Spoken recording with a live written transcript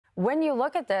when you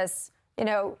look at this, you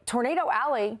know, Tornado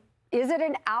Alley, is it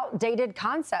an outdated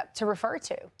concept to refer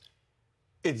to?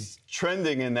 It's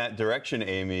trending in that direction,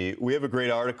 Amy. We have a great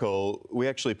article we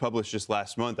actually published just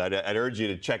last month. I'd urge you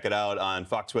to check it out on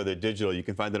Fox Weather Digital. You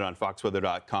can find it on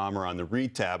foxweather.com or on the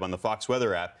Read tab on the Fox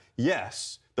Weather app.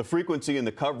 Yes, the frequency and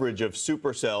the coverage of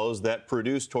supercells that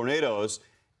produce tornadoes,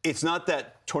 it's not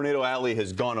that Tornado Alley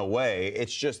has gone away.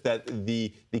 It's just that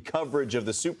the coverage of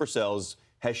the supercells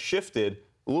has shifted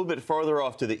a little bit farther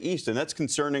off to the east, and that's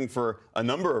concerning for a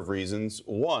number of reasons.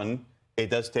 One,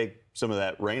 it does take some of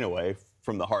that rain away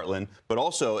from the heartland, but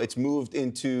also it's moved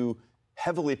into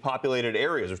heavily populated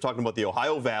areas. We're talking about the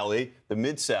Ohio Valley, the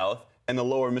Mid-South, and the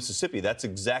lower Mississippi. That's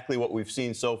exactly what we've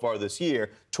seen so far this year.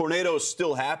 Tornadoes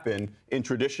still happen in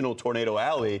traditional Tornado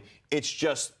Alley. It's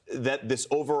just that this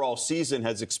overall season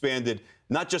has expanded,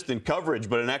 not just in coverage,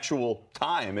 but in actual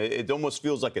time. It almost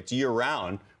feels like it's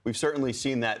year-round. We've certainly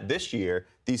seen that this year,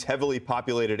 these heavily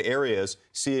populated areas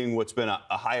seeing what's been a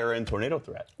higher-end tornado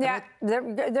threat. Yeah,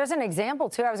 there's an example,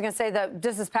 too. I was going to say that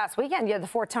just this past weekend, you had the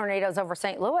 4 tornadoes over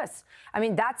St. Louis. I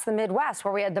mean, that's the Midwest,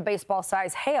 where we had the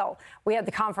baseball-sized hail. We had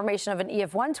the confirmation of an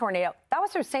EF1 tornado. That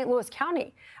was through St. Louis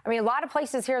County. I mean, a lot of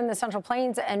places here in the Central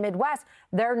Plains and Midwest,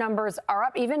 their numbers are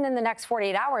up. Even in the next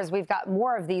 48 hours, we've got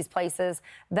more of these places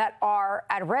that are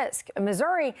at risk.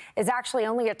 Missouri is actually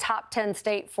only a top 10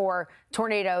 state for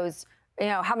tornadoes, you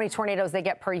know, how many tornadoes they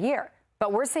get per year.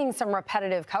 But we're seeing some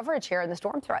repetitive coverage here in the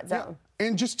storm threat zone. Yeah.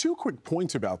 And just 2 quick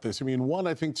points about this. I mean, one,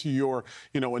 I think to your,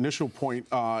 initial point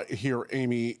here,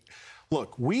 Amy,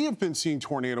 look, we have been seeing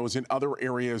tornadoes in other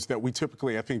areas that we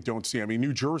typically, I think, don't see. I mean,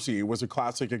 New Jersey was a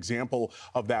classic example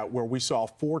of that, where we saw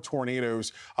 4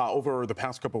 tornadoes over the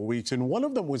past couple of weeks, and one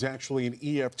of them was actually an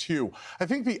EF2. I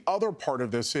think the other part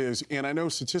of this is, and I know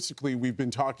statistically we've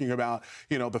been talking about,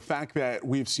 the fact that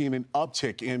we've seen an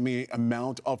uptick in the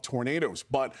amount of tornadoes.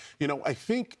 But, I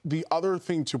think the other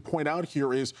thing to point out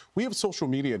here is we have social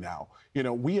media now.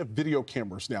 We have video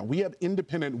cameras now. We have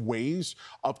independent ways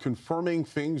of confirming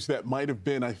things that might have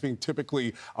been, I think,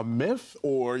 typically a myth,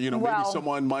 or, maybe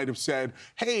someone might have said,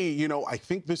 hey, I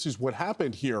think this is what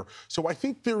happened here. So I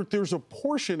think there's a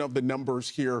portion of the numbers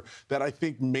here that I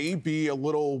think may be a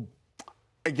little,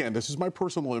 again, this is my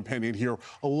personal opinion here,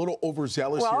 a little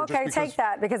overzealous here. Well, okay, take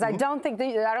that, because I don't think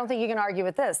you can argue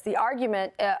with this. The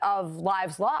argument of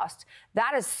lives lost,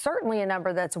 that is certainly a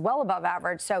number that's well above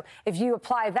average. So if you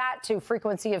apply that to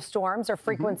frequency of storms or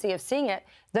frequency of seeing it,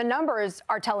 the numbers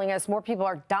are telling us more people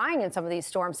are dying in some of these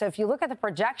storms. So if you look at the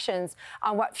projections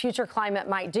on what future climate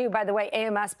might do, by the way,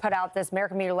 AMS put out this,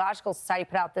 American Meteorological Society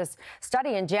put out this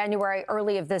study in January,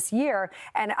 early of this year,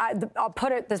 and I'll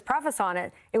put this preface on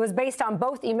it. It was based on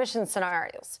both emission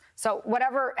scenarios. So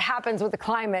whatever happens with the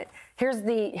climate, here's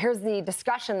the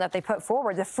discussion that they put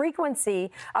forward. The frequency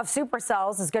of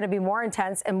supercells is going to be more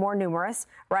intense and more numerous,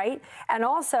 right? And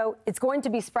also, it's going to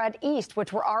be spread east,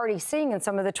 which we're already seeing in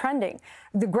some of the trending.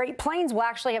 The Great Plains will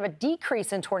actually have a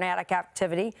decrease in tornadic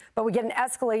activity, but we get an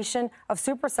escalation of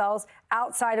supercells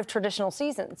outside of traditional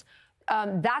seasons.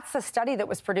 That's the study that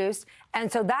was produced.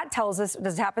 And so that tells us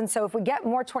this happens. So if we get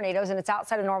more tornadoes and it's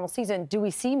outside of normal season, do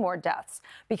we see more deaths?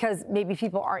 Because maybe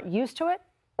people aren't used to it?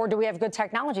 Or do we have good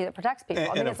technology that protects people?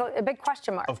 I mean, it's a big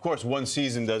question mark. Of course, one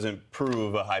season doesn't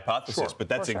prove a hypothesis, but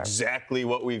that's exactly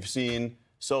what we've seen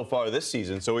so far this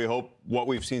season. So we hope what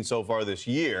we've seen so far this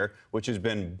year, which has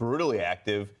been brutally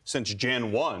active since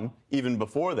Jan 1, even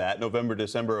before that, November,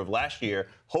 December of last year,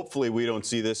 hopefully we don't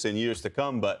see this in years to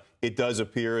come, but it does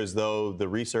appear as though the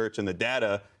research and the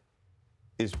data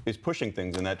is pushing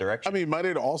things in that direction. I mean, might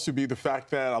it also be the fact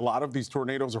that a lot of these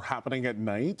tornadoes are happening at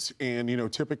night, and,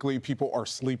 typically people are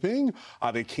sleeping,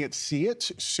 they can't see it.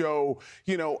 So,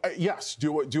 yes,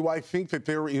 do I think that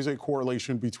there is a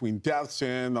correlation between deaths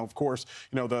and, of course,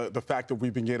 the fact that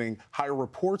we've been getting higher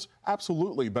reports?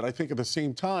 Absolutely. But I think at the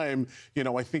same time,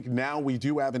 I think now we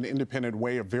do have an independent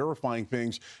way of verifying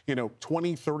things.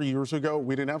 20, 30 years ago,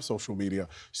 we didn't have social media.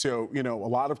 So, a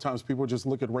lot of times people just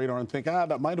look at radar and think,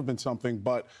 that might have been something,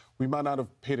 but we might not have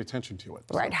paid attention to it.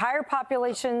 Right. Higher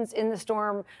populations in the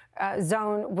storm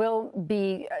zone will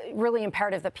be really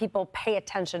imperative that people pay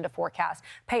attention to forecasts,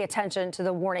 pay attention to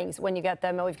the warnings when you get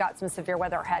them. And we've got some severe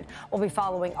weather ahead. We'll be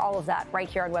following all of that right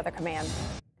here on Weather Command.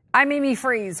 I'm Amy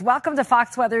Freeze. Welcome to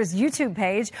Fox Weather's YouTube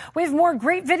page. We have more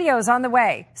great videos on the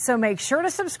way, so make sure to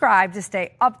subscribe to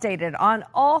stay updated on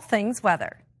all things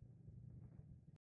weather.